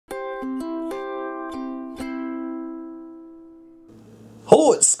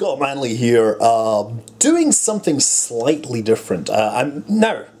Hello, it's Scott Manley here, doing something slightly different.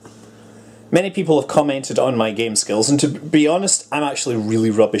 Now, many people have commented on my game skills, and to be honest, I'm actually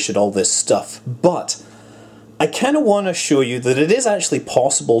really rubbish at all this stuff, but I kind of want to show you that it is actually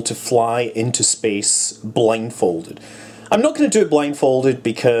possible to fly into space blindfolded. I'm not going to do it blindfolded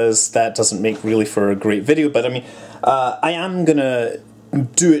because that doesn't make really for a great video, but I mean, I am going to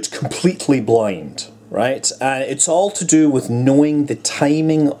do it completely blind. Right? It's all to do with knowing the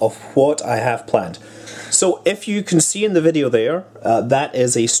timing of what I have planned. So if you can see in the video there, that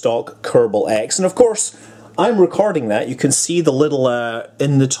is a stock Kerbal-X, and of course I'm recording that. You can see the little,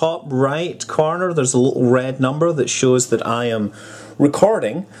 in the top right corner, there's a little red number that shows that I am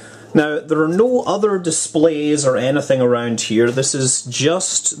recording. Now, there are no other displays or anything around here. This is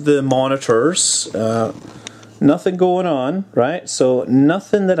just the monitors. Nothing going on, right? So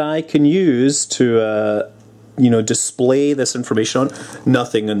nothing that I can use to, you know, display this information on.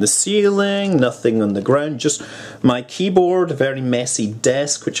 Nothing on the ceiling, nothing on the ground, just my keyboard, a very messy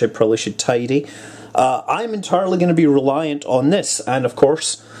desk, which I probably should tidy. I'm entirely going to be reliant on this, and of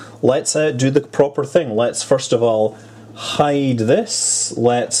course, let's do the proper thing. Let's first of all hide this,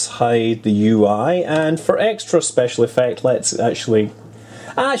 let's hide the UI, and for extra special effect, let's actually,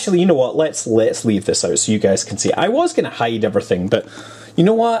 you know what, let's leave this out so you guys can see. I was going to hide everything, but you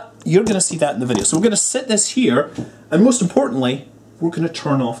know what, you're going to see that in the video. So we're going to sit this here, and most importantly, we're going to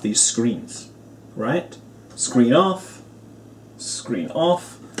turn off these screens, right? Screen off,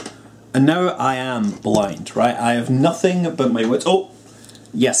 and now I am blind, right? I have nothing but my wits. Oh,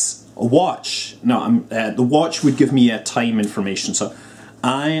 yes, a watch. No, the watch would give me time information, so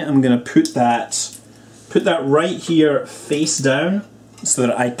I am going to put that right here face down, so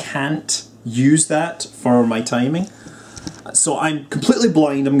that I can't use that for my timing. So I'm completely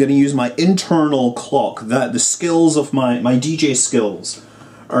blind. I'm going to use my internal clock. The skills of my DJ skills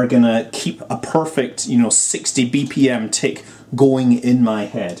are going to keep a perfect, you know, 60 BPM tick going in my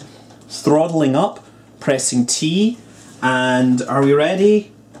head. Throttling up, pressing T, and are we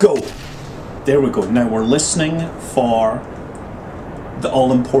ready? Go! There we go. Now we're listening for the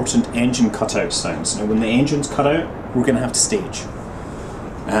all-important engine cutout sounds. Now when the engine's cut out, we're going to have to stage.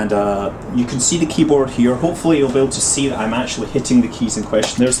 And you can see the keyboard here. Hopefully you'll be able to see that I'm actually hitting the keys in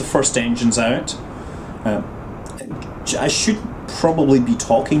question. There's the first engines out. I should probably be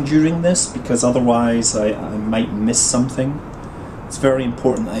talking during this because otherwise I might miss something. It's very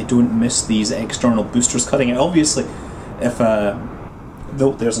important that I don't miss these external boosters cutting it. Obviously, if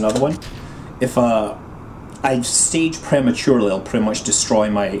there's another one. If I stage prematurely, I'll pretty much destroy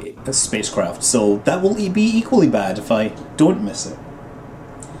my spacecraft. So that will be equally bad if I don't miss it.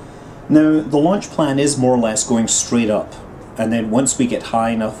 Now, the launch plan is more or less going straight up, and then once we get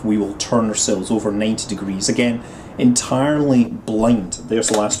high enough, we will turn ourselves over 90 degrees. Again, entirely blind. There's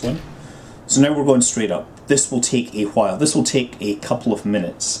the last one. So now we're going straight up. This will take a while. This will take a couple of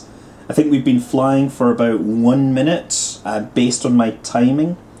minutes. I think we've been flying for about 1 minute, based on my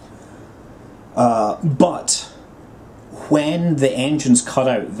timing. But when the engine's cut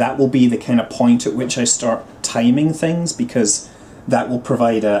out, that will be the kind of point at which I start timing things, because that will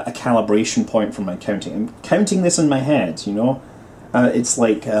provide a calibration point for my counting. I'm counting this in my head, you know? It's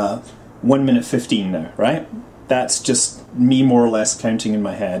like 1 minute 15 now, right? That's just me more or less counting in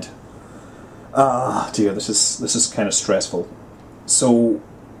my head. Dear, this is kind of stressful. So,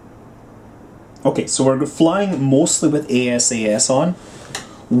 okay, so we're flying mostly with ASAS on.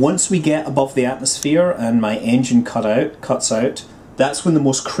 Once we get above the atmosphere and my engine cuts out, that's when the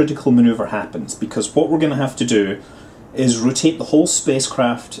most critical maneuver happens, because what we're going to have to do is rotate the whole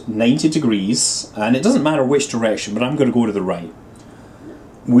spacecraft 90 degrees, and it doesn't matter which direction, but I'm going to go to the right.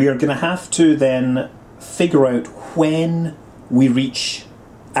 We are going to have to then figure out when we reach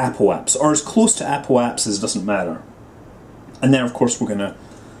apoapse, or as close to apoapse as doesn't matter. And then of course we're going to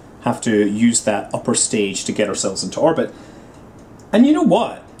have to use that upper stage to get ourselves into orbit. And you know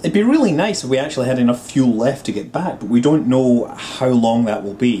what? It'd be really nice if we actually had enough fuel left to get back, but we don't know how long that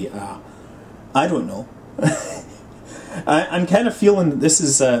will be. I don't know. I'm kind of feeling that this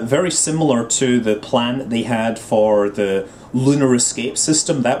is very similar to the plan that they had for the lunar escape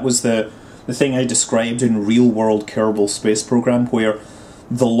system. That was the thing I described in Real World Kerbal Space Program, where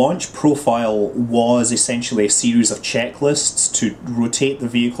the launch profile was essentially a series of checklists to rotate the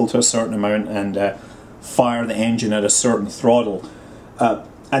vehicle to a certain amount and fire the engine at a certain throttle.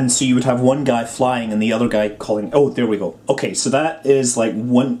 And so you would have one guy flying and the other guy calling. Oh, there we go. Okay, so that is like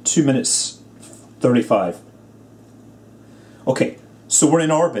 2 minutes 35. Okay, so we're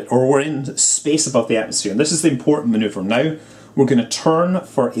in orbit, or we're in space above the atmosphere, and this is the important maneuver. Now we're going to turn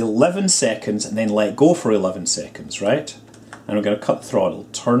for 11 seconds and then let go for 11 seconds, right? And we're going to cut the throttle.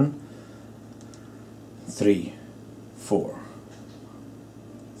 Turn. 3, 4.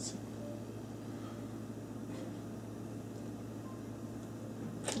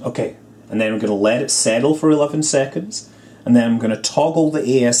 Okay, and then we're going to let it settle for 11 seconds, and then I'm going to toggle the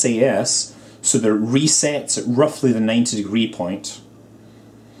ASAS so that it resets at roughly the 90-degree point.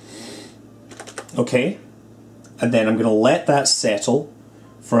 Okay, and then I'm going to let that settle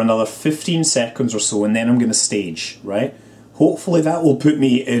for another 15 seconds or so, and then I'm going to stage, right? Hopefully that will put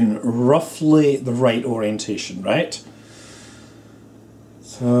me in roughly the right orientation, right?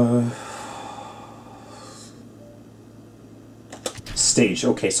 So... stage.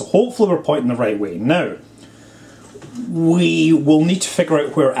 Okay, so hopefully we're pointing the right way. Now, we will need to figure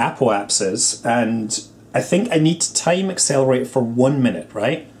out where apoapse is, and I think I need to time accelerate for 1 minute,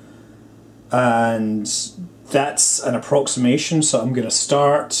 right? And that's an approximation, so I'm going to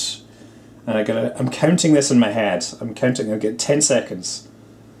start, and I'm counting this in my head. I'm counting, I'll get 10 seconds.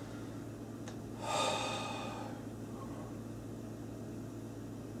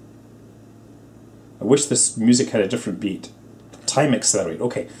 I wish this music had a different beat. Time accelerate.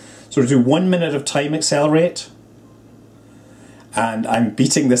 Okay, so we'll do 1 minute of time accelerate, and I'm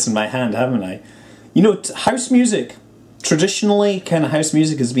beating this in my hand, haven't I? You know, house music, traditionally, kind of house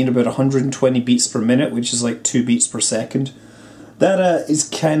music has been about 120 beats per minute, which is like 2 beats per second. That is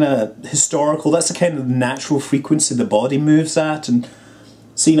kind of historical. That's the kind of natural frequency the body moves at, and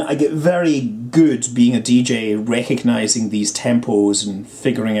so, you know, I get very good being a DJ, recognizing these tempos and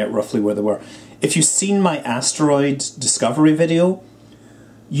figuring out roughly where they were. If you've seen my asteroid discovery video,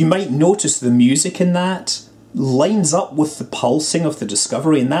 you might notice the music in that lines up with the pulsing of the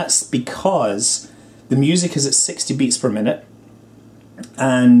discovery, and that's because the music is at 60 beats per minute,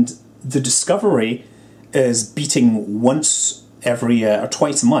 and the discovery is beating once every, or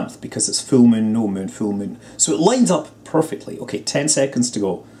twice a month, because it's full moon, no moon, full moon. So it lines up perfectly. Okay, 10 seconds to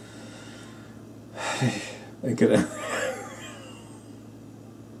go. I gotta...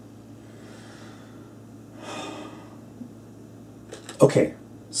 Okay,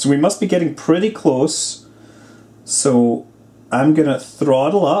 so we must be getting pretty close, so I'm going to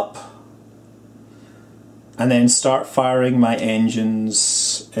throttle up and then start firing my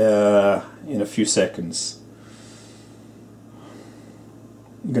engines in a few seconds.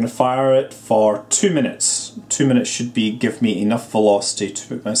 I'm going to fire it for 2 minutes. 2 minutes should give me enough velocity to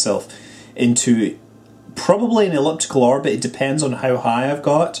put myself into probably an elliptical orbit. It depends on how high I've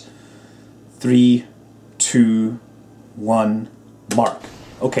got. 3, 2, 1... mark.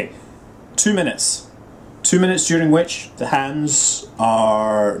 Okay, 2 minutes. 2 minutes during which the hands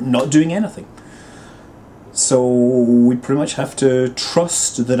are not doing anything. So we pretty much have to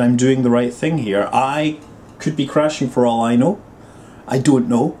trust that I'm doing the right thing here. I could be crashing for all I know. I don't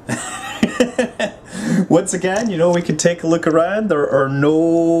know. Once again, you know, we can take a look around. There are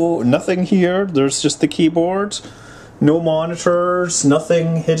nothing here. There's just the keyboard. No monitors,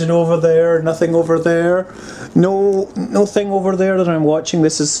 nothing hidden over there, nothing over there, no thing over there that I'm watching.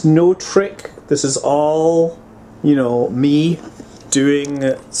 This is no trick. This is all, you know, me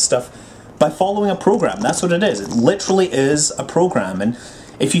doing stuff by following a program. That's what it is. It literally is a program. And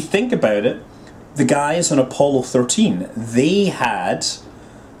if you think about it, the guys on Apollo 13, they had...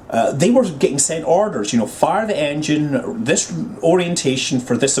 they were getting sent orders, you know, fire the engine, this orientation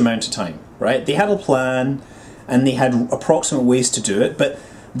for this amount of time, right? They had a plan, and they had approximate ways to do it, but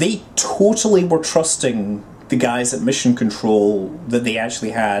they totally were trusting the guys at Mission Control that they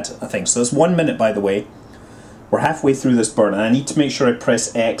actually had a thing. So that's 1 minute, by the way. We're halfway through this burn, and I need to make sure I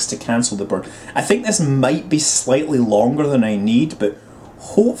press X to cancel the burn. I think this might be slightly longer than I need, but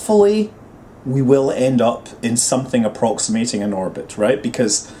hopefully we will end up in something approximating an orbit, right?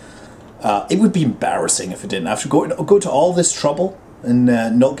 Because it would be embarrassing if it didn't. After go to all this trouble and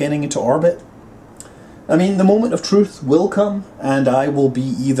not getting into orbit, I mean, the moment of truth will come, and I will be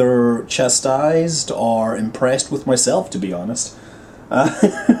either chastised or impressed with myself, to be honest. And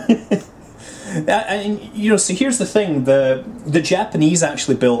you know, so here's the thing: the Japanese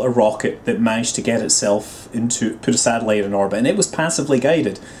actually built a rocket that managed to get itself put a satellite in orbit, and it was passively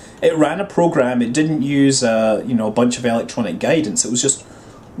guided. It ran a program. It didn't use you know, a bunch of electronic guidance. It was just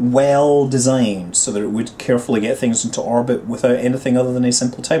well designed so that it would carefully get things into orbit without anything other than a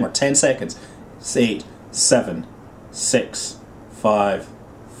simple timer. 10 seconds. It's 8, 7, 6, 5,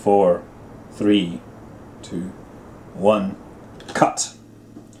 4, 3, 2, 1. Cut.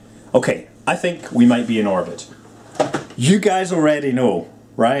 Okay, I think we might be in orbit. You guys already know,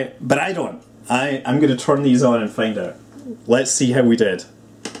 right? But I don't. I'm going to turn these on and find out. Let's see how we did.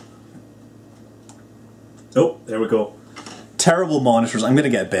 Oh, there we go. terrible monitors. I'm going to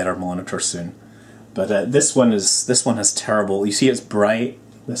get a better monitor soon. But this one has terrible. You see it's bright,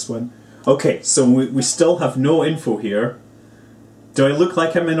 this one. Okay, so we still have no info here. Do I look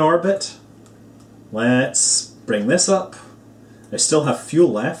like I'm in orbit? Let's bring this up. I still have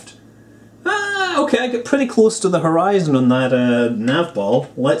fuel left. Ah, okay, I get pretty close to the horizon on that nav ball.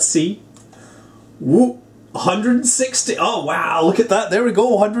 Let's see. Woo, 160. Oh wow, look at that. There we go,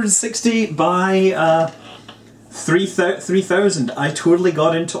 160 by 3,000. I totally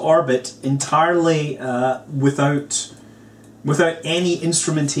got into orbit entirely without any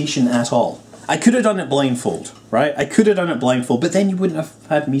instrumentation at all. I could have done it blindfold, right? I could have done it blindfold, but then you wouldn't have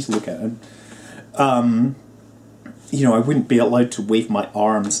had me to look at it. You know, I wouldn't be allowed to wave my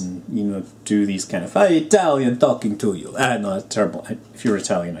arms and, you know, do these kind of, hey, Italian talking to you. No, it's terrible. If you're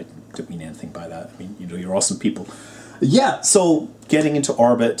Italian, I don't mean anything by that. I mean, you know, you're awesome people. Yeah, so getting into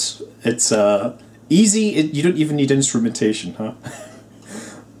orbit, it's easy. You don't even need instrumentation, huh?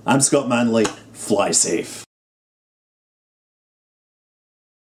 I'm Scott Manley. Fly safe.